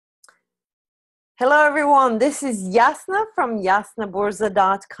Hello, everyone. This is Yasna from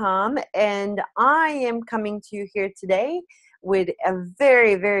yasnaburza.com, and I am coming to you here today with a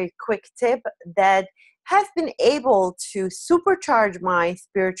very, very quick tip that has been able to supercharge my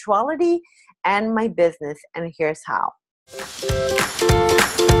spirituality and my business. And here's how.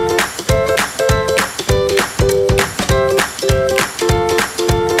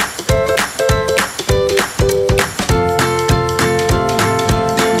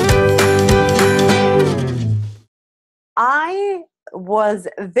 I was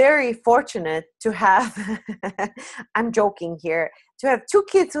very fortunate to have, I'm joking here, to have two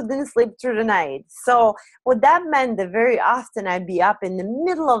kids who didn't sleep through the night. So what that meant that very often I'd be up in the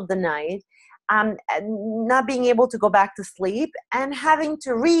middle of the night, not being able to go back to sleep and having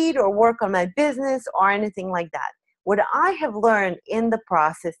to read or work on my business or anything like that. What I have learned in the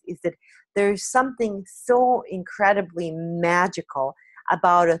process is that there's something so incredibly magical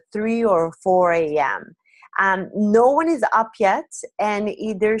about a 3 or 4 a.m. No one is up yet, and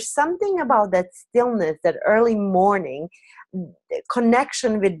there's something about that stillness, that early morning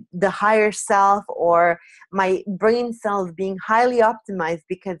connection with the higher self, or my brain cells being highly optimized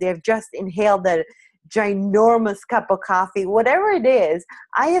because they have just inhaled that ginormous cup of coffee. Whatever it is,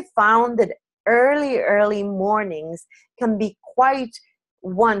 I have found that early mornings can be quite,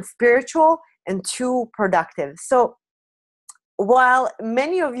 one, spiritual, and two, productive. So while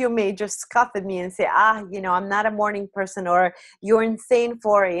many of you may just scoff at me and say, I'm not a morning person, or you're insane,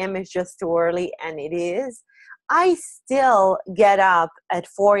 4 a.m. is just too early, and it is, I still get up at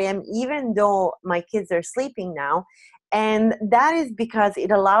 4 a.m. even though my kids are sleeping now. And that is because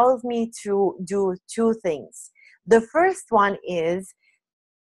it allows me to do two things. The first one is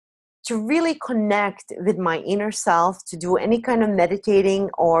to really connect with my inner self, to do any kind of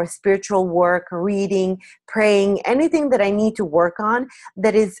meditating or spiritual work, reading, praying, anything that I need to work on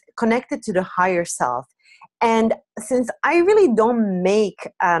that is connected to the higher self. And since I really don't make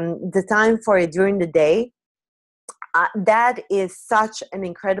the time for it during the day, that is such an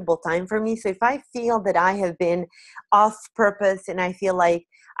incredible time for me. So if I feel that I have been off purpose and I feel like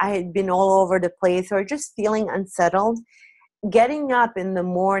I had been all over the place or just feeling unsettled, getting up in the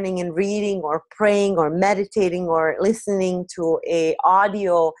morning and reading or praying or meditating or listening to a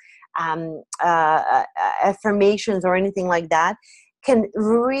audio affirmations or anything like that can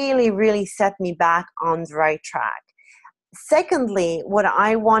really set me back on the right track. Secondly, what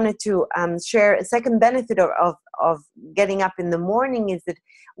I wanted to share, a second benefit of getting up in the morning is that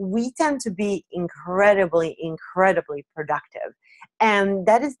we tend to be incredibly productive. And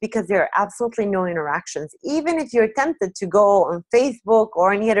that is because there are absolutely no interactions. Even if you're tempted to go on Facebook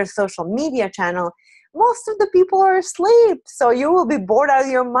or any other social media channel, most of the people are asleep. So you will be bored out of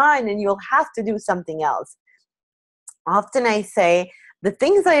your mind and you'll have to do something else. Often I say the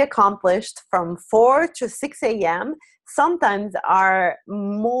things I accomplished from 4 to 6 a.m. sometimes are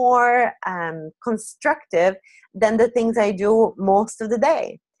more constructive than the things I do most of the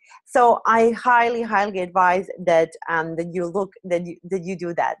day. So I highly advise that that you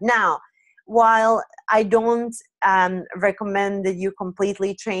do that. Now, while I don't recommend that you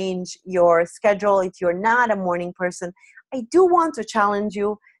completely change your schedule if you're not a morning person, I do want to challenge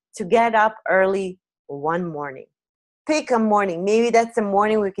you to get up early one morning. Pick a morning. Maybe that's a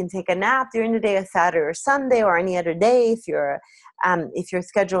morning we can take a nap during the day, a Saturday or Sunday or any other day if your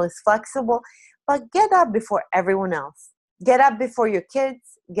schedule is flexible. But get up before everyone else. Get up before your kids.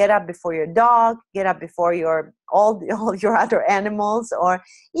 Get up before your dog. Get up before all your other animals, or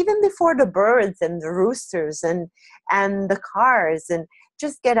even before the birds and the roosters and the cars. And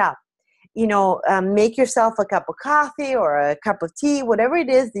just get up. Make yourself a cup of coffee or a cup of tea, whatever it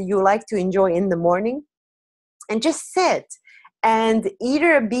is that you like to enjoy in the morning. And just sit and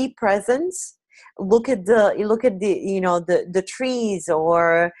either be present, look at the trees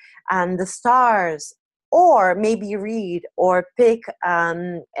or the stars, or maybe read or pick a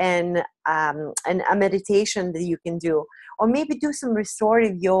meditation that you can do, or maybe do some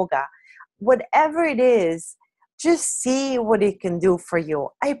restorative yoga. Whatever it is, just see what it can do for you.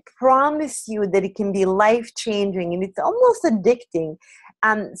 I promise you that it can be life-changing, and it's almost addicting.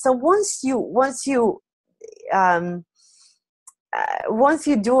 So once you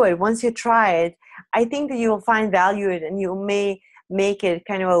do it, once you try it, I think that you'll find value in it, and you may make it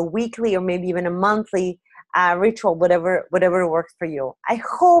kind of a weekly or maybe even a monthly ritual, whatever works for you. I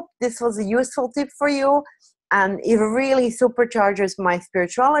hope this was a useful tip for you. It really supercharges my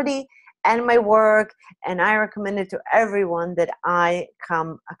spirituality and my work, and I recommend it to everyone that I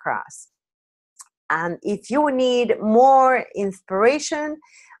come across. And if you need more inspiration,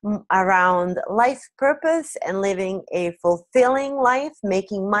 around life purpose and living a fulfilling life,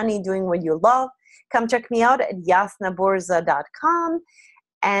 making money doing what you love, come check me out at yasnaborza.com.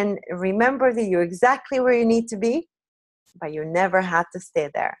 And remember that you're exactly where you need to be, but you never have to stay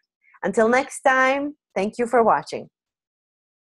there. Until next time, thank you for watching.